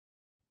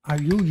Are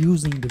you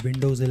using the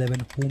Windows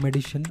 11 Home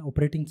Edition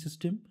operating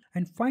system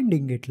and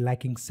finding it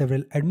lacking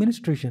several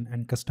administration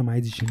and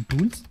customization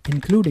tools,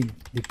 including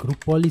the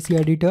Group Policy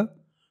Editor?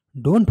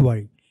 Don't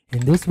worry, in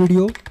this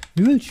video,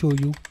 we will show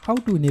you how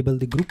to enable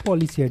the Group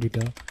Policy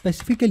Editor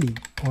specifically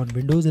on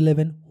Windows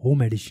 11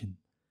 Home Edition.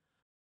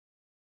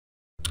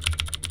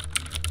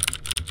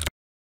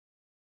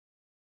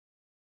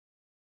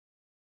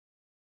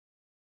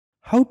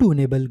 How to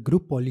enable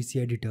Group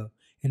Policy Editor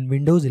in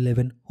Windows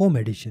 11 Home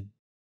Edition.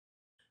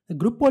 The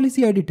Group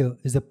Policy Editor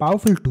is a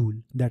powerful tool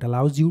that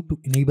allows you to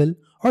enable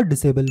or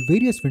disable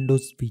various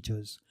Windows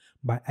features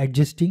by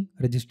adjusting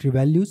registry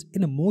values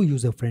in a more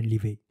user-friendly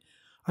way.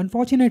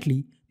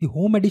 Unfortunately, the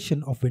Home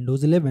Edition of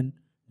Windows 11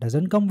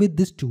 doesn't come with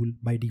this tool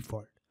by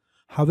default.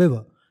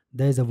 However,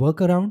 there is a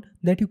workaround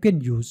that you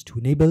can use to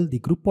enable the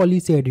Group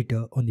Policy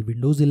Editor on the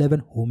Windows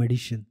 11 Home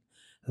Edition.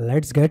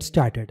 Let's get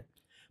started.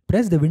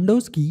 Press the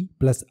Windows key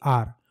plus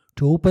R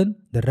to open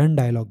the Run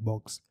dialog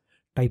box.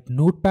 Type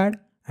Notepad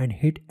and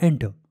hit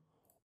Enter.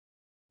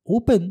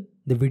 Open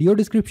the video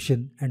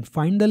description and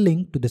find the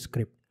link to the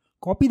script.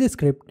 Copy the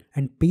script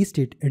and paste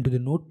it into the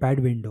Notepad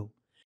window.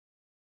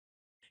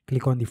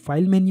 Click on the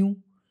File menu,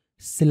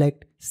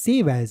 select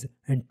Save As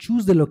and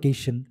choose the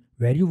location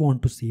where you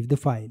want to save the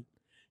file.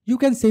 You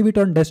can save it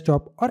on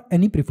desktop or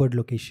any preferred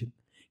location.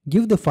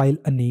 Give the file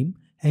a name,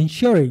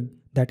 ensuring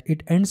that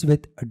it ends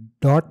with a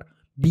 .bat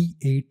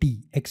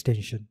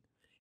extension.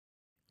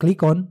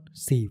 Click on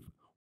Save.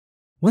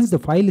 Once the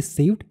file is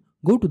saved,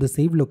 go to the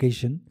save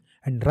location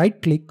and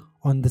right-click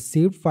on the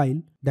saved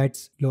file,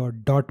 that's your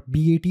 .bat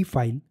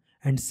file,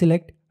 and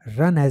select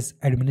Run as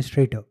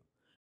Administrator.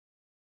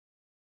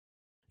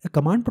 A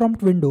command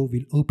prompt window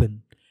will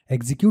open,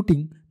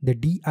 executing the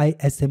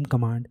DISM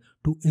command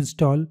to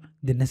install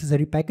the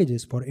necessary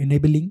packages for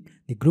enabling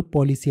the Group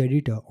Policy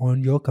Editor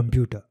on your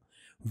computer.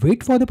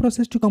 Wait for the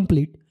process to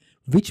complete,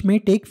 which may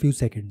take few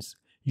seconds.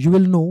 You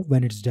will know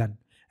when it's done,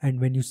 and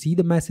when you see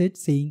the message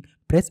saying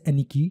press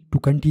any key to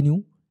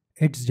continue,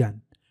 it's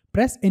done.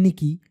 Press any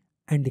key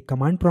and the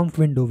command prompt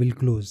window will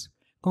close.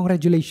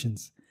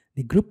 Congratulations!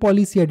 The Group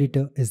Policy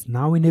Editor is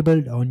now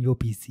enabled on your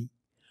PC.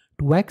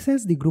 To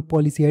access the Group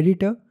Policy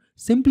Editor,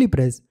 simply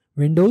press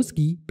Windows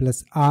key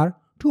plus R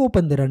to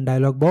open the Run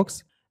dialog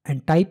box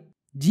and type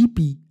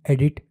gpedit.msc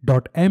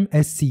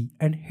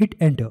and hit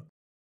Enter.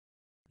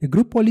 The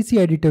Group Policy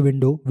Editor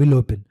window will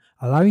open,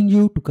 allowing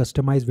you to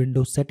customize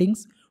Windows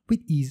settings with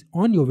ease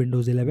on your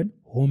Windows 11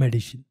 Home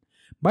Edition.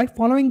 By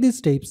following these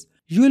steps,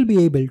 you will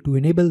be able to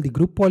enable the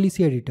Group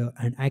Policy Editor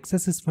and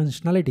access its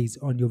functionalities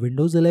on your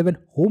Windows 11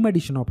 Home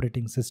Edition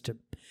operating system.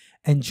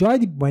 Enjoy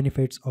the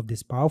benefits of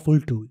this powerful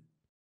tool.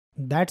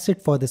 That's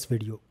it for this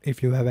video.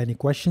 If you have any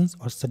questions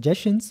or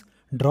suggestions,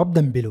 drop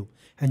them below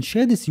and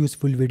share this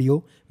useful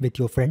video with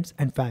your friends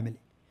and family.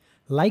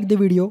 Like the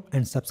video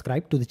and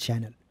subscribe to the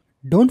channel.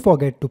 Don't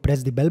forget to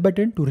press the bell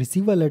button to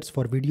receive alerts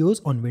for videos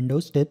on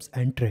Windows tips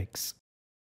and tricks.